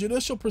regulating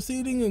judicial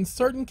proceeding in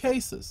certain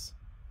cases.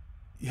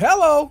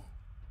 Hello.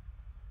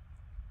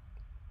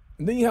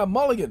 And then you have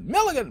Mulligan,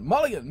 Milligan,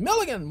 Mulligan,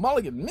 Milligan,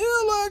 Mulligan,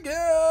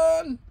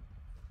 Milligan.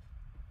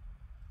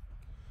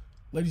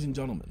 Ladies and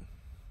gentlemen,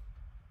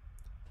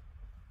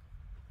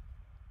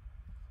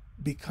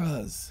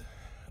 because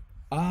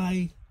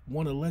I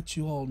want to let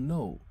you all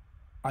know,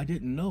 I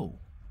didn't know.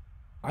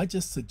 I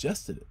just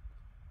suggested it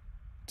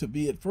to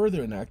be it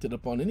further enacted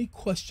upon any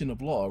question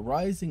of law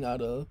arising out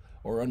of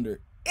or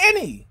under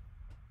any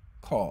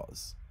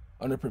cause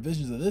under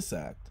provisions of this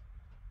act.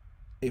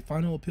 A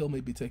final appeal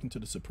may be taken to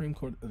the Supreme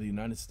Court of the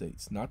United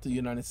States, not the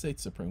United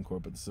States Supreme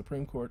Court, but the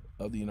Supreme Court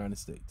of the United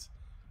States.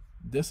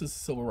 This is the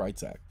Civil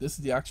Rights Act. This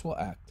is the actual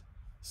act.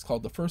 It's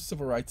called the First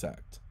Civil Rights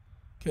Act.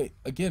 Okay,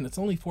 again, it's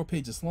only 4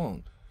 pages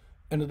long,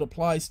 and it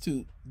applies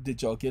to,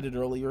 did y'all get it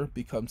earlier?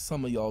 Because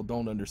some of y'all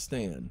don't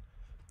understand.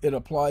 It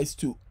applies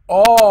to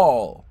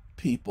all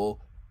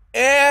people,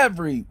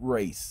 every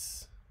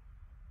race,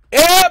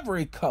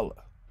 every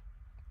color,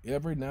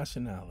 every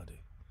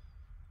nationality.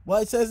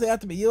 Well, it says they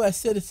have to be U.S.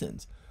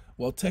 citizens.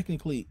 Well,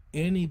 technically,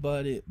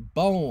 anybody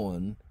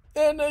born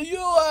in the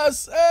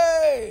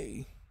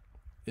USA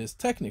is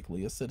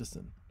technically a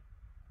citizen.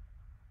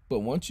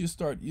 But once you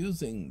start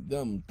using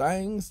them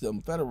things,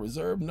 them Federal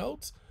Reserve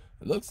notes,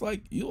 it looks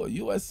like you're a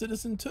U.S.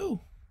 citizen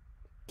too.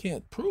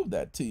 Can't prove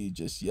that to you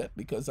just yet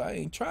because I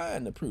ain't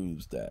trying to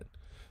prove that.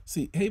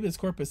 See, Habeas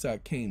Corpus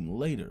Act came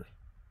later.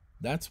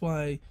 That's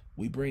why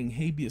we bring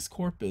habeas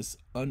corpus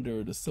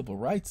under the Civil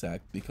Rights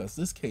Act, because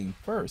this came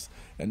first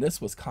and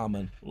this was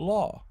common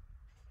law.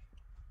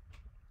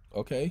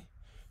 Okay?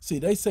 See,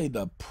 they say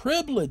the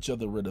privilege of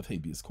the writ of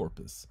habeas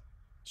corpus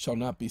shall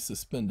not be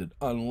suspended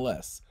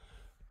unless.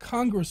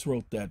 Congress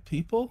wrote that,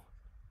 people.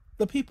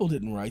 The people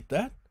didn't write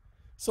that.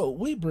 So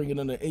we bring it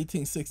under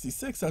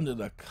 1866 under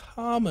the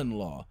common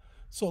law.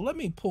 So let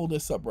me pull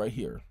this up right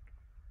here.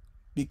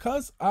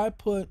 Because I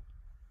put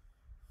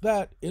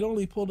that, it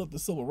only pulled up the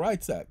Civil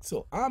Rights Act.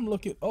 So I'm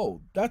looking,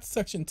 oh, that's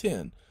section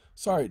 10.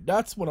 Sorry,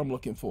 that's what I'm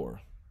looking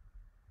for.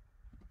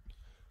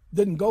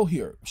 Didn't go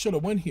here. Should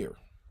have went here.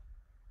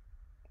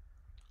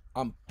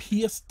 I'm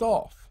pissed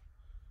off.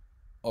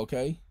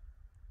 Okay.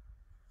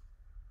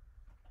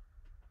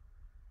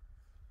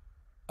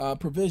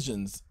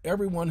 Provisions.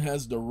 Everyone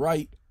has the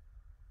right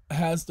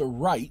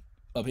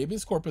of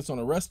habeas corpus on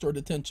arrest or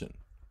detention.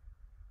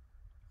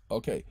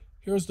 Okay,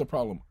 here's the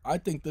problem. I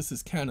think this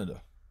is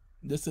Canada.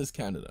 This is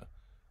Canada.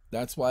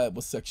 That's why it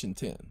was section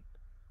 10.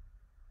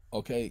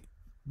 Okay,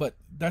 but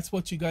that's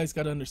what you guys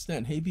got to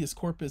understand. Habeas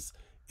corpus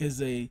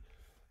is a,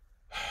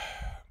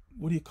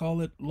 what do you call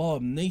it? Law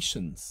of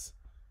nations.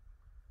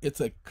 It's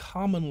a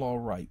common law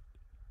right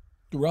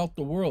throughout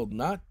the world,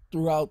 not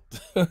throughout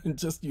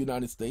just the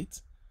United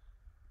States.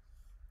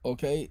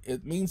 Okay,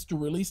 it means to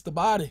release the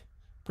body,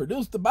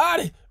 produce the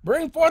body,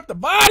 bring forth the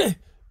body.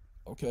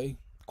 Okay,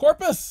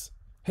 corpus,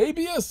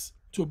 habeas,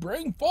 to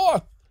bring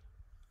forth.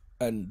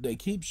 And they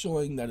keep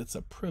showing that it's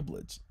a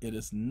privilege. It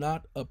is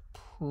not a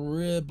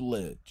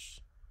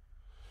privilege.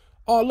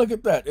 Oh, look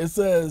at that. It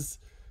says,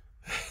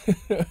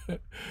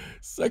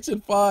 Section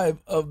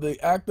 5 of the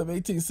Act of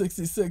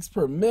 1866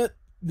 permit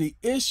the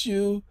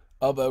issue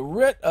of a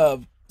writ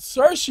of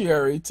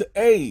certiorari to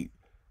aid.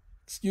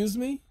 Excuse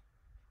me?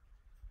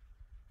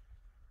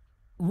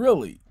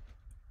 Really?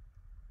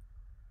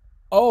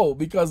 Oh,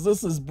 because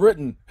this is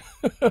Britain.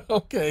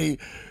 Okay.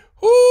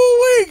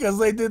 Whoo-wee, because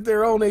they did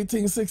their own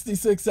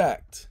 1866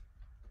 act.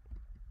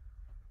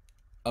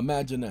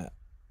 Imagine that.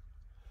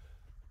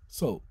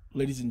 So,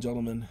 ladies and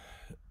gentlemen,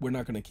 we're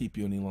not going to keep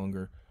you any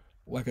longer.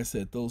 Like I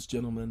said, those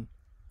gentlemen,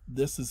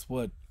 this is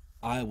what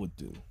I would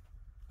do.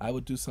 I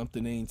would do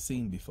something they ain't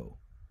seen before.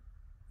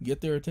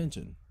 Get their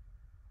attention.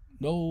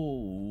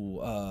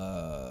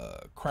 No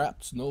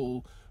craps,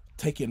 no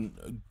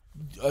taking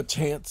a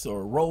chance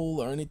or a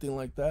role or anything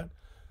like that.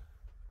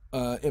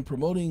 In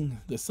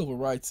promoting the Civil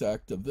Rights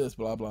Act of this,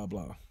 blah, blah,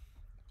 blah.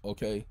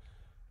 Okay?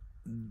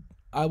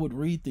 I would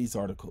read these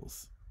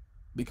articles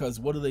because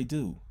what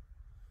do?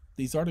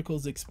 These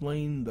articles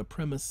explain the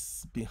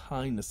premise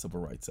behind the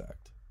Civil Rights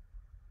Act.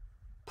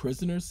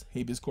 Prisoners,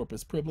 habeas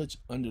corpus privilege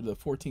under the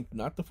 14th,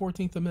 not the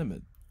 14th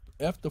Amendment,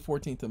 the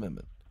 14th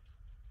Amendment.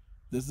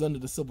 This is under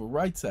the Civil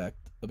Rights Act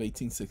of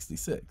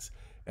 1866.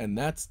 And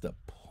that's the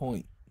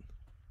point.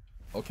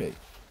 Okay,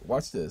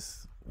 watch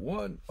this.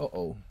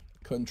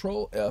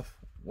 Control F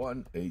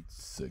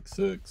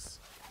 1866.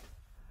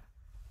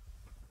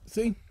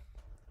 See?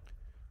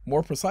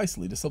 More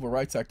precisely, the Civil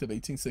Rights Act of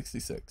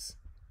 1866.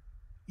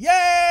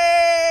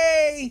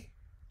 Yay!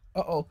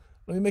 Uh-oh.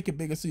 Let me make it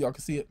bigger so y'all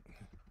can see it.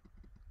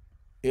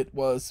 It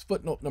was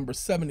footnote number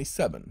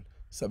 77.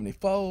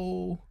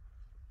 74,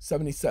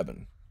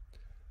 77.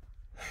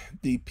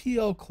 The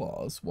PL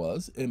clause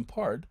was, in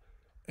part,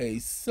 a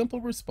simple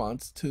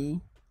response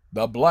to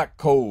the Black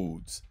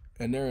Codes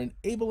and their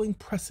enabling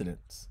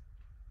precedents.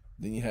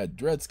 Then you had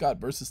Dred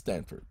Scott versus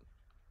Stanford.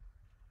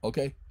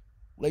 Okay?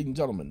 Ladies and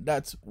gentlemen,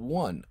 that's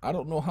one. I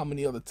don't know how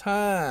many other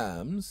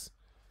times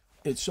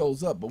it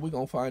shows up, but we're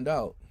going to find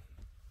out.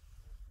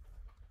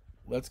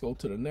 Let's go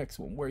to the next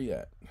one. Where you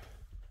at?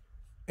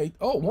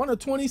 1 of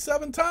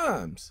 27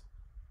 times.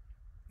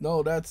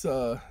 No, that's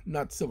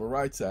not Civil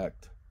Rights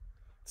Act.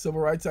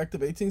 Civil Rights Act of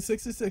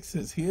 1866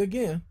 is here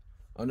again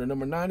under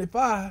number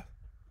 95.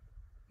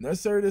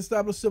 Necessary to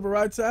establish Civil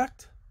Rights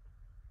Act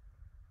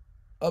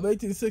of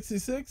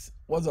 1866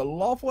 was a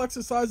lawful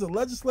exercise of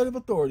legislative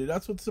authority.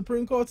 That's what the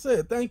Supreme Court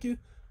said. Thank you.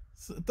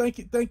 Thank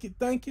you.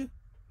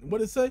 What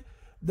did it say?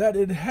 That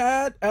it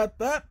had at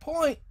that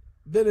point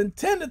been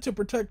intended to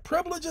protect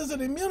privileges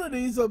and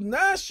immunities of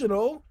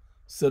national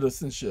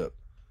citizenship,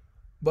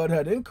 but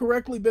had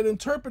incorrectly been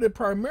interpreted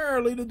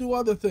primarily to do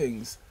other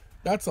things.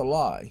 That's a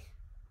lie.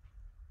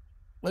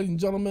 Ladies and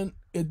gentlemen,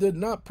 it did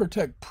not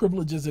protect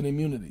privileges and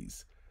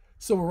immunities.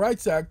 Civil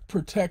Rights Act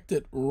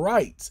protected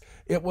rights.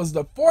 It was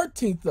the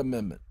 14th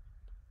Amendment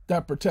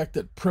that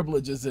protected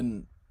privileges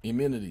and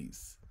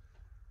immunities.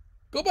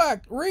 Go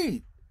back,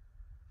 read.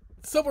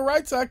 Civil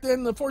Rights Act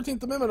and the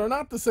 14th Amendment are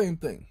not the same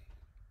thing.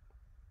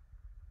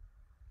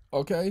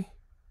 Okay?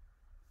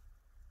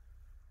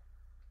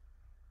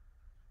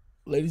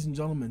 Ladies and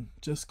gentlemen,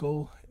 just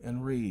go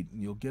and read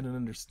and you'll get an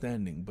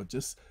understanding. But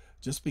just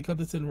because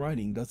it's in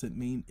writing doesn't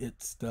mean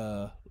it's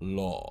the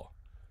law.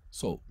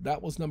 So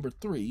that was number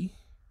 3.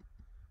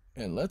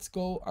 And let's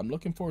go. I'm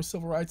looking for a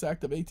Civil Rights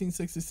Act of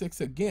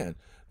 1866 again.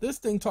 This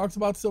thing talks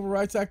about Civil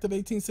Rights Act of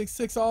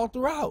 1866 all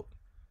throughout.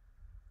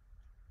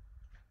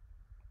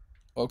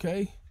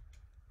 Okay?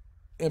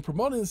 In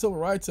promoting the Civil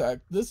Rights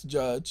Act, this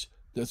judge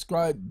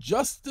described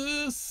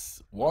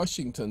Justice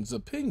Washington's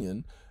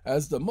opinion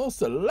as the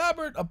most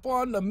elaborate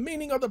upon the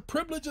meaning of the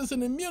privileges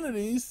and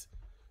immunities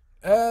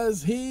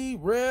as he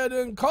read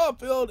in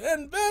Caulfield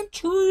and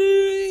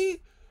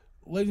Ventry.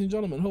 Ladies and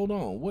gentlemen, hold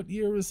on. What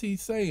year is he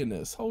saying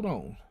this? Hold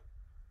on.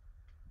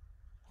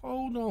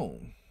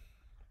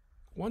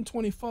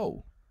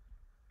 124.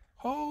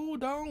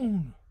 Hold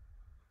on.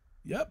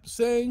 Yep,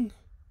 saying,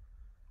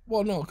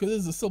 well, no, because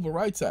this is a Civil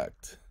Rights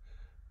Act.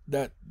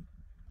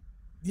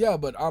 Yeah,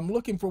 but I'm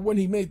looking for when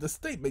he made the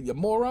statement, you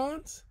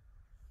morons.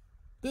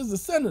 This is a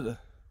senator.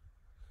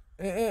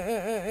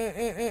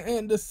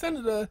 And the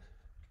senator,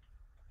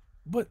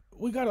 but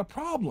we got a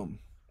problem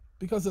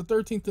because the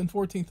 13th and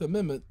 14th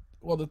Amendment,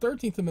 well, the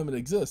 13th Amendment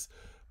exists,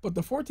 but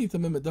the 14th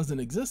Amendment doesn't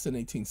exist in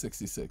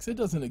 1866. It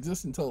doesn't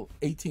exist until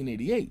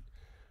 1888.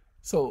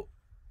 So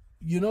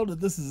you know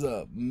that this is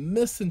a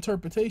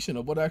misinterpretation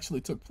of what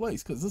actually took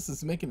place, because this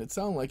is making it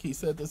sound like he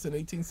said this in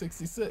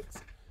 1866.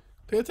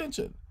 Pay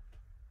attention.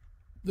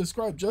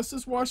 Describe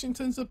Justice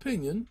Washington's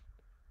opinion.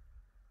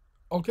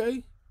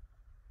 Okay?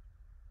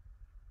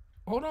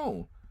 Hold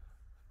on.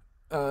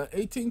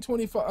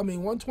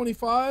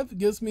 125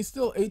 gives me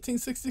still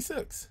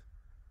 1866.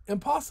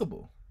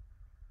 Impossible.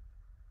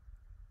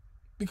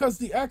 Because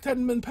the act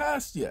hadn't been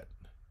passed yet.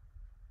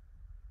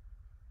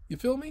 You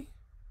feel me?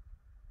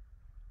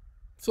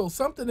 So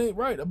something ain't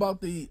right about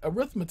the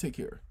arithmetic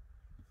here.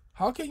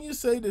 How can you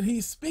say that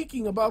he's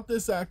speaking about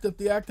this act if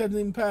the act hasn't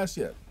even passed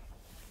yet?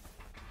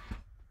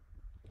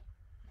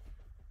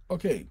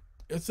 Okay,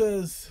 it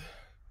says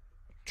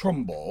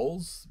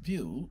Trumbull's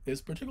view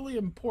is particularly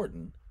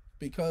important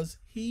because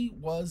he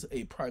was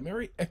a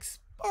primary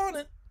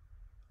exponent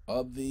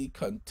of the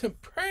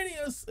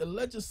contemporaneous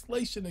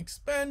legislation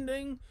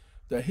expanding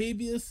the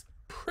habeas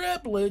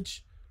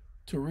privilege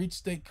to reach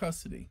state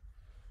custody.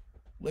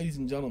 Ladies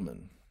and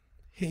gentlemen,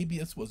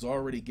 habeas was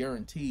already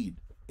guaranteed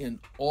in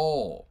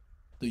all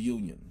the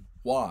Union.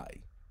 Why?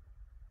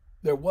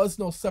 There was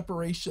no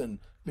separation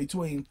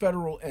between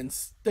federal and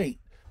state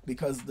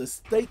because the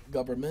state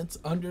governments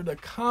under the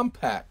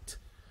compact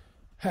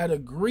had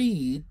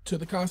agreed to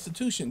the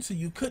Constitution. So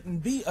you couldn't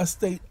be a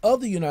state of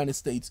the United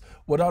States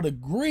without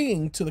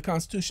agreeing to the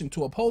Constitution,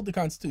 to uphold the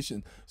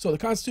Constitution. So the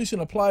Constitution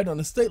applied on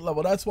the state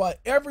level. That's why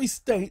every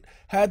state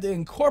had to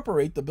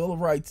incorporate the Bill of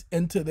Rights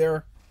into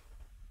their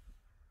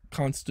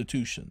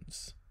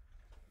constitutions.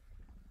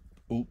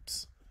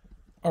 Oops.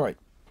 All right.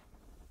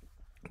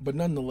 But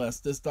nonetheless,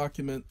 this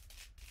document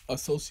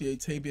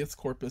associates habeas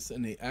corpus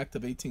and the Act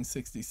of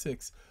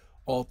 1866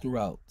 all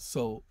throughout.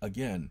 So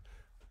again,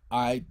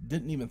 I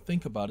didn't even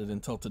think about it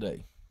until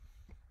today.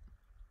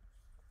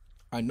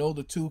 I know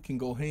the two can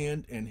go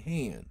hand in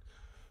hand.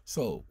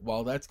 So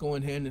while that's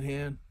going hand in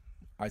hand,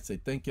 I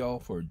say thank y'all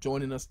for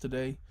joining us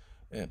today.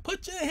 And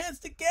put your hands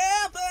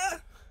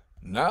together.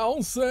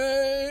 Now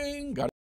sing.